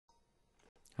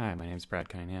Hi, my name is Brad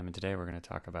Cunningham, and today we're going to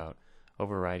talk about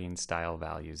overriding style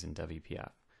values in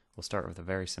WPF. We'll start with a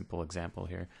very simple example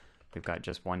here. We've got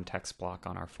just one text block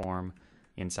on our form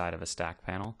inside of a stack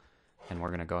panel, and we're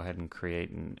going to go ahead and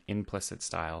create an implicit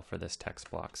style for this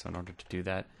text block. So in order to do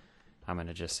that, I'm going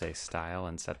to just say style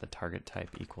and set the target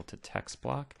type equal to text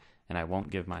block, and I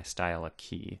won't give my style a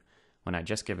key. When I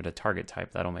just give it a target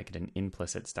type, that'll make it an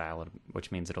implicit style,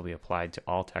 which means it'll be applied to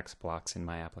all text blocks in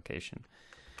my application.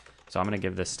 So I'm going to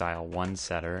give this style one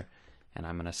setter, and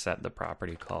I'm going to set the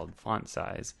property called font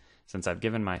size. Since I've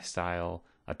given my style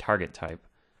a target type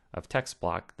of text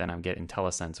block, then I get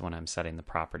IntelliSense when I'm setting the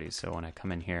properties. So when I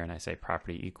come in here and I say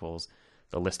property equals,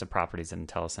 the list of properties that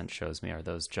IntelliSense shows me are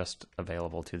those just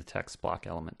available to the text block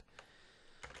element.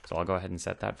 So I'll go ahead and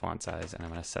set that font size, and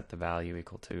I'm going to set the value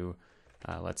equal to,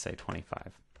 let's say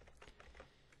 25.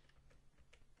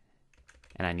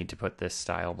 And I need to put this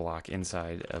style block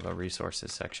inside of a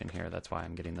resources section here. That's why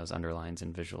I'm getting those underlines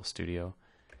in Visual Studio,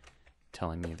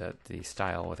 telling me that the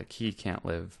style with a key can't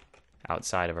live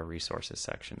outside of a resources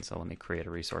section. So let me create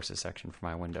a resources section for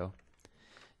my window.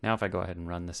 Now if I go ahead and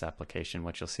run this application,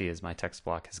 what you'll see is my text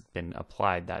block has been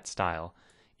applied that style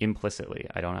implicitly.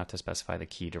 I don't have to specify the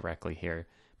key directly here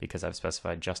because I've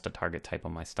specified just a target type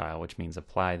on my style, which means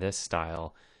apply this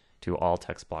style to all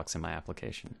text blocks in my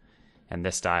application. And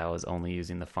this style is only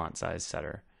using the font size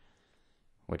setter,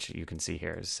 which you can see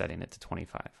here is setting it to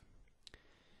 25.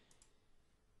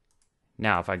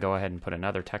 Now if I go ahead and put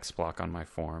another text block on my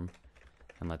form,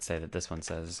 and let's say that this one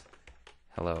says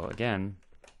hello again,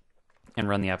 and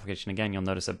run the application again, you'll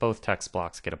notice that both text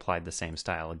blocks get applied the same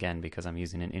style again because I'm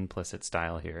using an implicit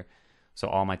style here. So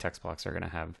all my text blocks are going to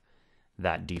have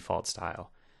that default style.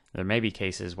 There may be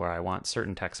cases where I want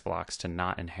certain text blocks to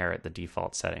not inherit the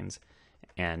default settings,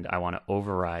 and I want to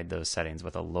override those settings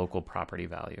with a local property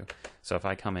value. So if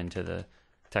I come into the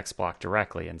text block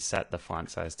directly and set the font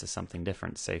size to something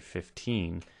different, say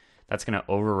 15, that's going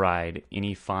to override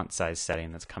any font size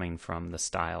setting that's coming from the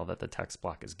style that the text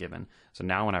block is given. So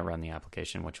now when I run the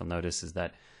application, what you'll notice is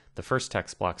that the first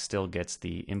text block still gets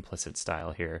the implicit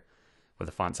style here with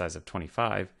a font size of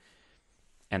 25,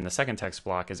 and the second text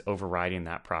block is overriding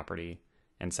that property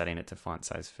and setting it to font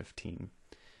size 15.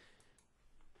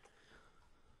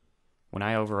 When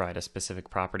I override a specific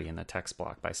property in the text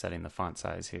block by setting the font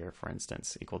size here, for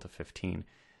instance, equal to 15,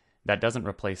 that doesn't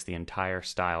replace the entire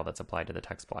style that's applied to the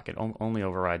text block. It only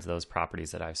overrides those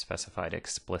properties that I've specified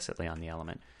explicitly on the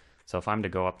element. So if I'm to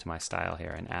go up to my style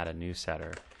here and add a new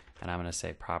setter, and I'm going to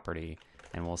say property,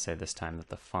 and we'll say this time that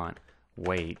the font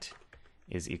weight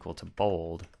is equal to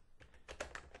bold.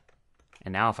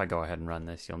 And now if I go ahead and run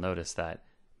this, you'll notice that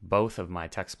both of my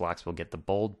text blocks will get the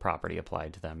bold property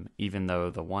applied to them, even though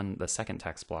the second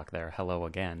text block there, hello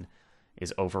again,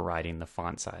 is overriding the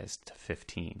font size to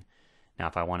 15. Now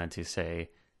if I wanted to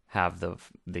say have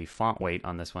the font weight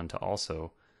on this one to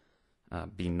also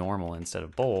be normal instead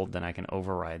of bold, then I can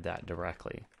override that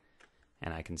directly.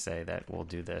 And I can say that we'll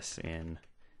do this in,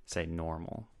 say,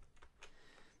 normal.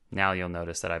 Now you'll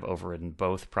notice that I've overridden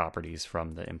both properties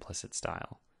from the implicit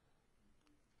style.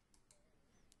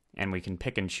 And we can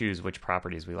pick and choose which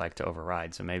properties we like to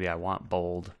override. So maybe I want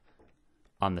bold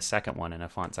on the second one in a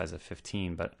font size of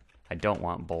 15, but I don't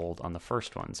want bold on the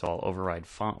first one. So I'll override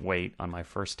font weight on my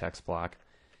first text block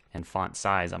and font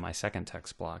size on my second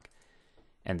text block.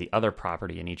 And the other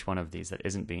property in each one of these that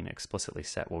isn't being explicitly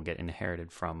set will get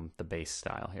inherited from the base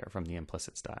style here, from the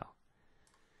implicit style.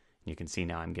 You can see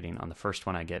now I'm getting, on the first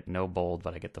one I get no bold,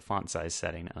 but I get the font size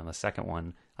setting. And on the second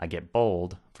one, I get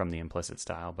bold from the implicit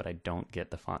style, but I don't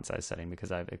get the font size setting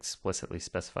because I've explicitly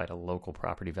specified a local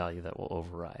property value that will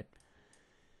override.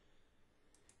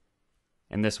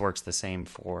 And this works the same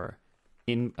for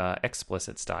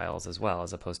explicit styles as well,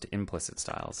 as opposed to implicit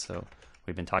styles. So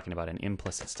we've been talking about an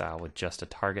implicit style with just a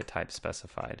target type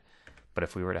specified. But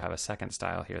if we were to have a second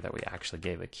style here that we actually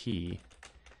gave a key,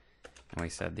 and we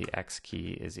said the X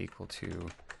key is equal to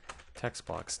text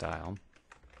block style,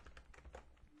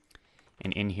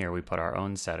 and in here we put our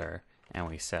own setter and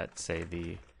we set, say,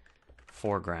 the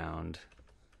foreground,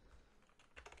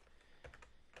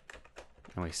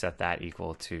 and we set that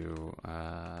equal to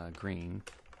green.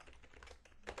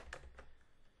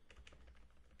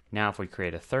 Now if we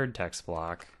create a third text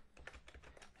block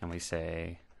and we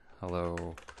say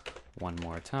hello one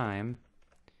more time,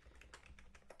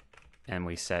 and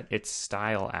we set its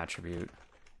style attribute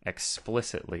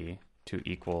explicitly to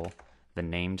equal the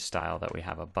named style that we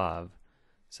have above.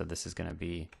 So this is going to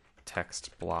be text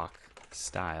block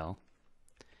style.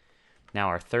 Now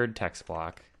our third text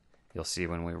block, you'll see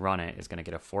when we run it, is going to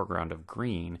get a foreground of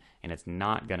green, and it's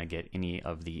not going to get any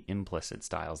of the implicit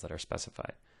styles that are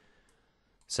specified.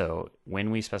 So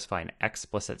when we specify an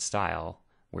explicit style,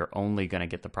 we're only going to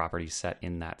get the properties set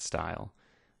in that style.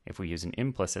 If we use an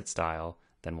implicit style,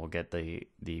 then we'll get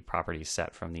the properties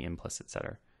set from the implicit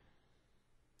setter.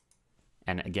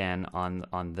 And again,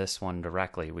 on this one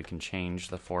directly, we can change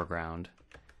the foreground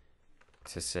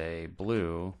to say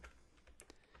blue,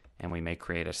 and we may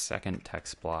create a second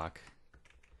text block,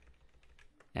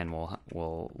 and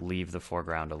we'll leave the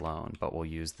foreground alone, but we'll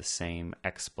use the same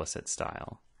explicit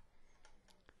style.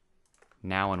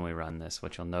 Now when we run this,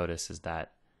 what you'll notice is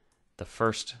that the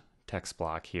first text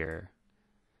block here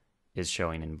is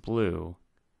showing in blue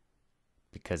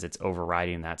because it's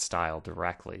overriding that style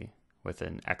directly with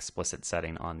an explicit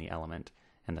setting on the element.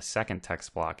 And the second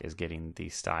text block is getting the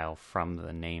style from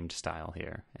the named style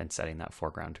here and setting that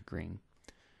foreground to green.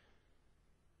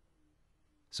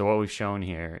 So what we've shown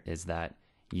here is that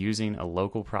using a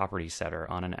local property setter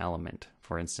on an element,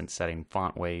 for instance setting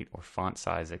font weight or font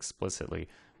size explicitly,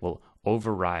 will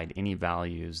override any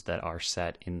values that are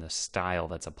set in the style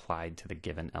that's applied to the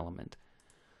given element.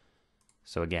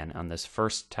 So again, on this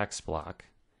first text block,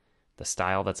 the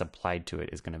style that's applied to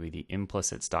it is going to be the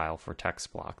implicit style for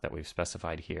text block that we've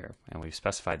specified here. And we've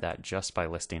specified that just by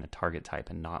listing a target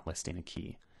type and not listing a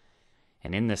key.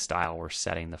 And in this style, we're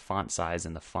setting the font size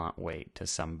and the font weight to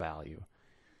some value.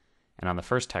 And on the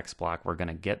first text block, we're going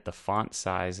to get the font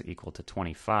size equal to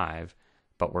 25,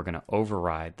 but we're going to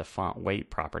override the font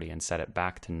weight property and set it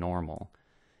back to normal.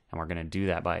 And we're going to do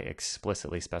that by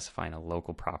explicitly specifying a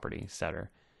local property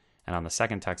setter. And on the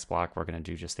second text block, we're going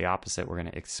to do just the opposite. We're going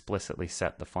to explicitly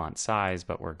set the font size,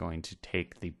 but we're going to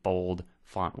take the bold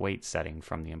font weight setting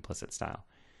from the implicit style.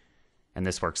 And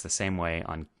this works the same way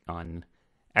on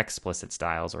explicit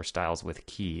styles or styles with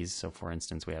keys. So for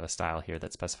instance, we have a style here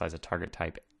that specifies a target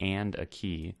type and a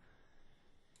key,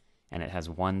 and it has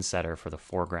one setter for the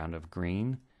foreground of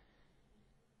green,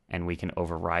 and we can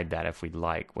override that if we'd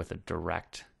like with a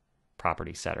direct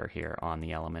property setter here on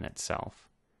the element itself.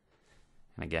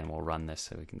 And again, we'll run this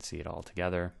so we can see it all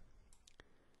together.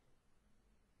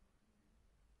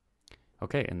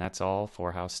 Okay, and that's all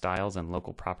for how styles and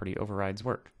local property overrides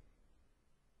work.